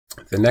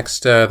The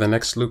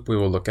next loop we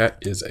will look at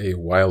is a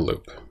while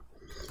loop.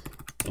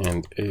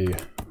 And a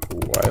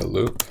while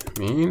loop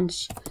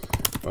means,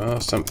 well,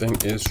 something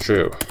is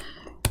true.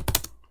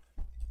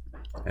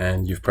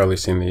 And you've probably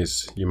seen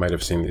these, you might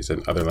have seen these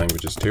in other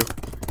languages too.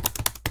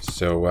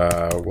 So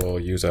we'll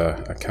use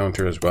a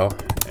counter as well,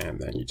 and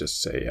then you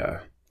just say,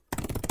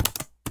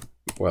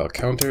 well,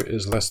 counter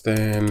is less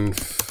than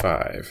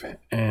 5.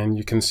 And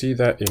you can see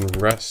that in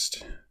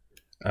Rust,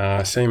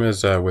 same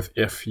as with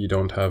if, you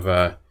don't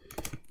have,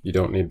 you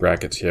don't need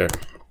brackets here.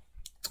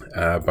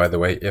 By the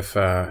way, if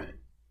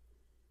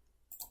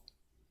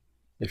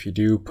you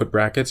do put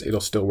brackets,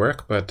 it'll still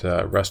work, but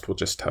Rust will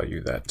just tell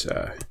you that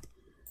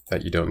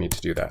that you don't need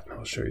to do that.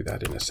 I'll show you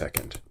that in a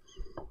second.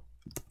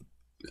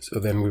 So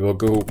then we will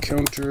go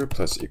counter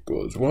plus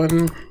equals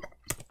 1,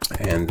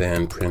 and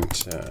then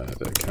print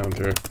the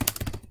counter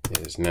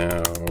is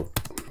now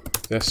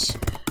this.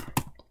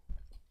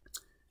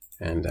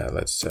 And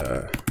let's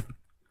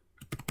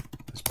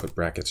put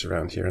brackets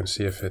around here and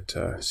see if it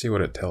see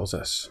what it tells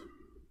us.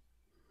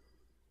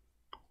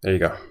 There you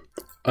go.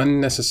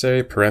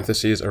 Unnecessary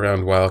parentheses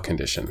around while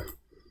condition.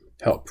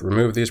 Help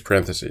remove these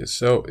parentheses.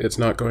 So it's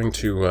not going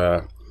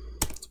to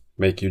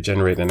make you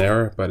generate an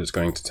error, but it's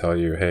going to tell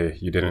you, hey,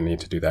 you didn't need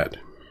to do that.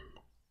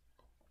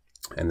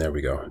 And there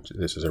we go.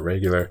 This is a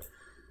regular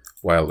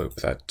while loop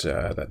that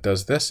that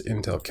does this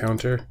until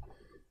counter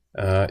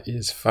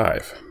is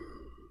 5.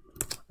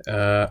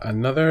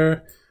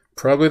 Another,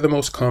 probably the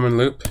most common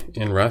loop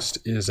in Rust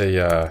is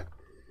a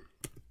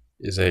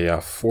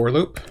for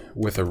loop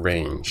with a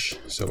range.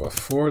 So a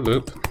for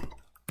loop,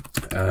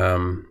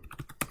 and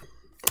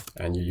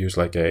you use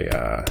like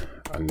a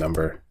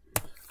number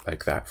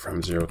like that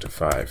from 0 to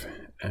 5.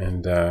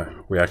 And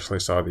we actually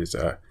saw these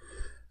a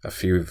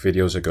few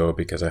videos ago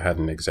because I had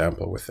an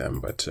example with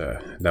them, but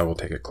now we'll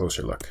take a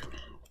closer look.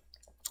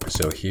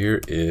 So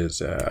here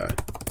is,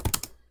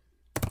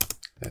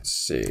 let's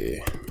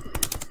see.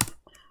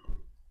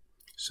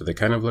 So they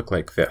kind of look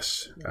like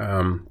this.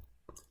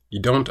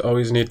 You don't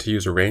always need to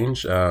use a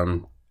range.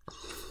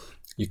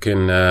 You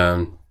can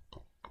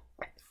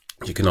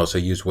also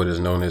use what is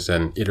known as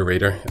an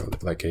iterator,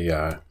 like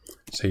a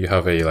so you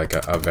have a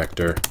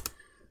vector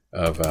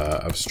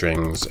of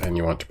strings and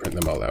you want to print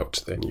them all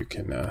out. Then you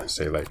can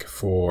say like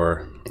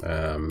for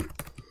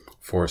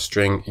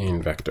string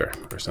in vector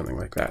or something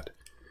like that.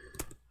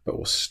 But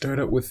we'll start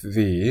out with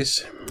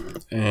these,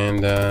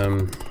 and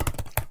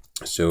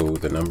so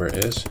the number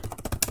is.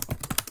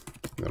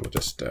 And then we'll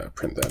just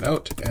print that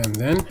out, and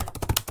then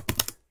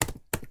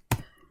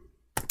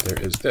there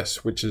is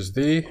this, which is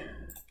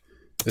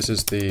this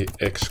is the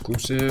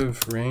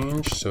exclusive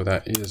range. So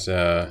that is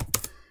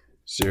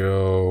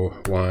 0,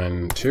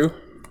 1, 2,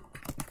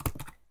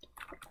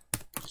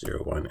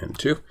 0, 1, and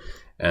 2,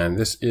 and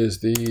this is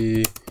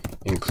the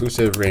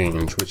inclusive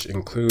range, which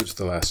includes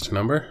the last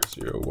number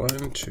 0,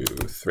 1, 2,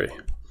 3,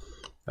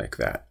 like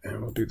that.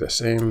 And we'll do the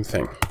same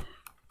thing.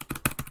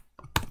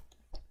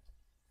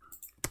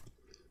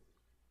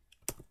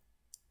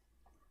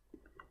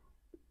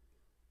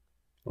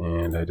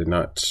 And I did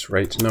not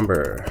write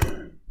number.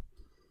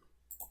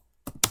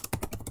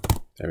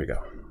 There we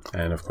go.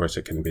 And of course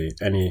it can be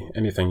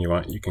anything you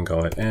want. You can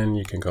call it n,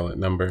 you can call it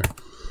number,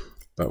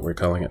 but we're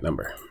calling it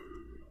number.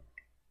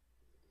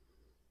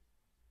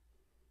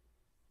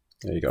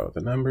 There you go. The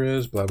number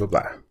is blah, blah,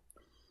 blah.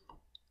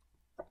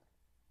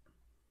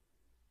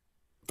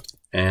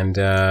 And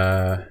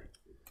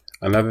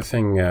another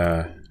thing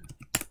that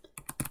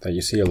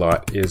you see a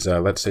lot is,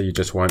 let's say you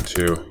just want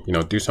to,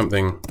 do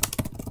something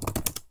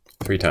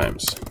 3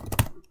 times.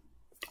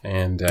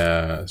 And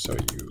so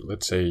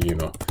let's say,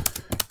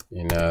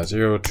 in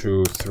 0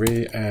 to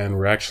 3, and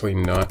we're actually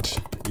not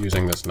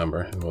using this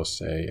number, and we'll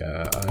say,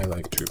 I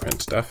like to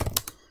print stuff.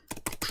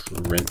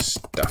 Print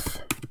stuff.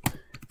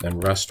 Then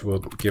Rust will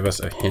give us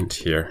a hint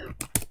here.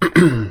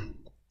 Going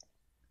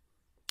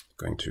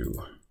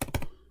to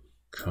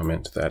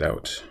comment that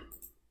out.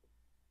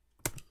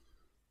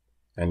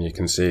 And you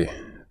can see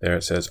there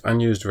it says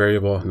unused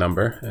variable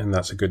number, and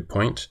that's a good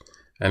point.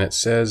 And it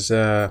says,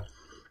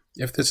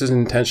 if this is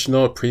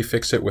intentional,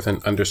 prefix it with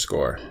an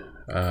underscore,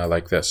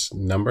 like this,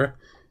 number.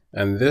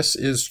 And this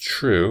is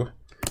true.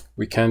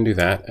 We can do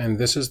that. And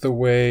this is the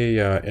way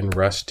in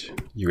Rust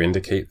you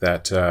indicate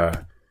that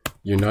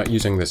you're not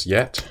using this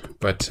yet,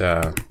 but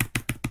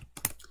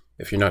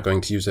if you're not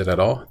going to use it at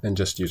all, then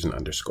just use an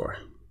underscore.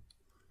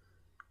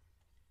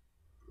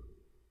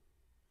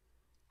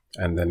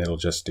 And then it'll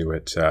just do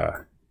it,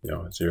 0,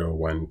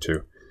 1,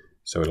 2.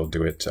 So it'll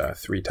do it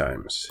 3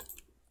 times.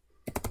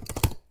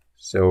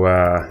 So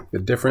the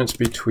difference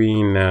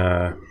between,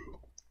 I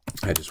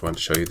just want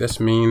to show you, this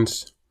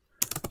means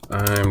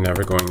I'm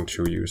never going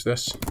to use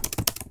this.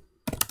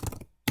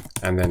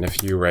 And then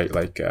if you write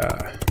like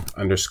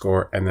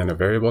underscore and then a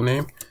variable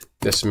name,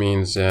 this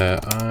means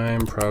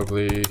I'm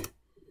probably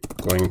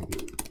going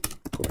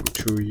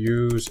to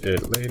use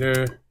it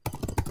later.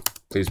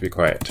 Please be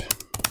quiet.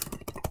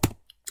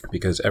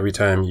 Because every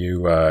time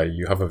you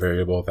have a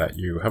variable that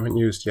you haven't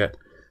used yet,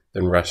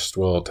 then Rust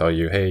will tell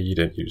you, hey, you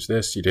didn't use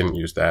this, you didn't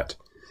use that,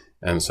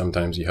 And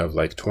sometimes you have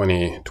like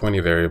 20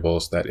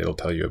 variables that it'll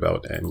tell you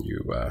about, and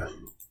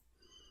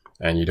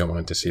you don't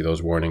want to see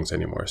those warnings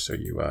anymore. So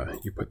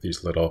you put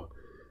these little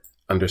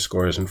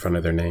underscores in front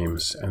of their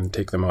names and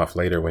take them off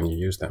later when you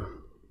use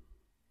them.